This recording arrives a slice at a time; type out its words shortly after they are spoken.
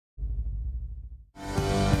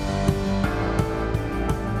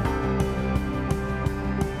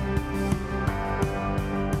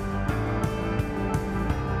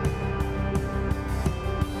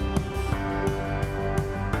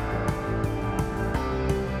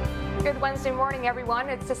Good Wednesday morning, everyone.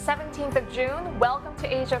 It's the 17th of June. Welcome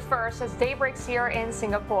to Asia First as day breaks here in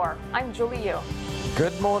Singapore. I'm Julie Yu.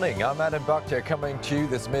 Good morning. I'm Adam Bakhtia coming to you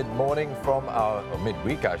this mid-morning from or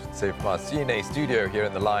midweek, I should say, from our CNA studio here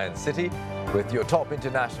in the Lion City with your top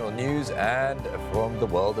international news and from the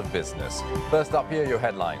world of business. First up here, your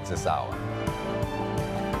headlines this hour.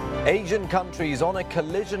 Asian countries on a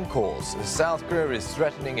collision course. South Korea is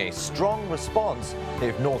threatening a strong response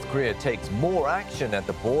if North Korea takes more action at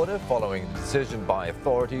the border following the decision by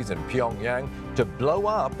authorities in Pyongyang to blow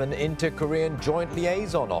up an inter-Korean joint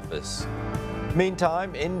liaison office.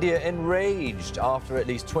 Meantime, India enraged after at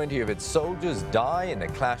least 20 of its soldiers die in a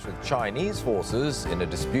clash with Chinese forces in a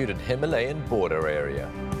disputed Himalayan border area.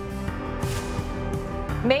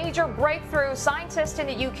 Major breakthrough. Scientists in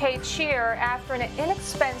the UK cheer after an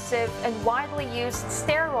inexpensive and widely used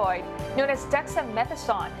steroid known as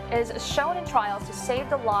dexamethasone is shown in trials to save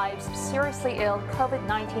the lives of seriously ill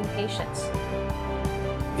COVID-19 patients.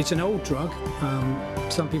 It's an old drug.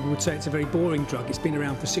 Some people would say it's a very boring drug. It's been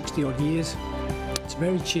around for 60-odd years. It's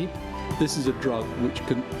very cheap. This is a drug which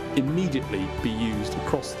can immediately be used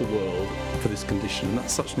across the world for this condition.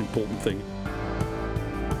 That's such an important thing.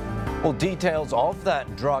 Well, details of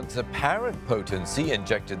that drug's apparent potency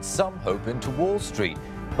injected some hope into Wall Street.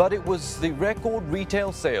 But it was the record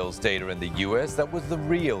retail sales data in the US that was the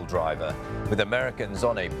real driver, with Americans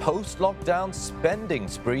on a post-lockdown spending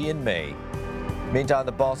spree in May. Meantime,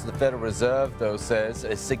 the boss of the Federal Reserve, though, says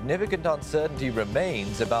a significant uncertainty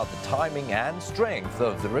remains about the timing and strength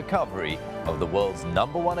of the recovery of the world's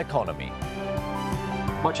 #1 economy.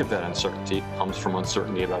 Much of that uncertainty comes from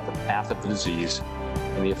uncertainty about the path of the disease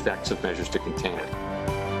and the effects of measures to contain it.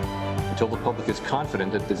 Until the public is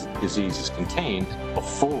confident that the disease is contained, a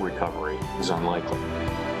full recovery is unlikely.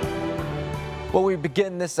 Well, we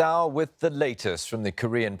begin this hour with the latest from the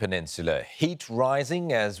Korean Peninsula. Heat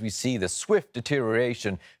rising as we see the swift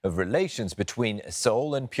deterioration of relations between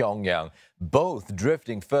Seoul and Pyongyang, both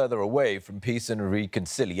drifting further away from peace and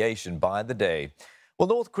reconciliation by the day. Well,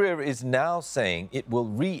 North Korea is now saying it will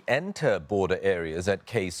re-enter border areas at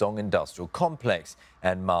Kaesong Industrial Complex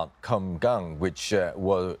and Mount Kumgang, which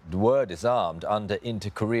were disarmed under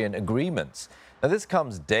inter-Korean agreements. Now, this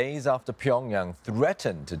comes days after Pyongyang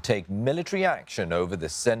threatened to take military action over the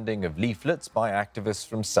sending of leaflets by activists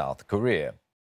from South Korea.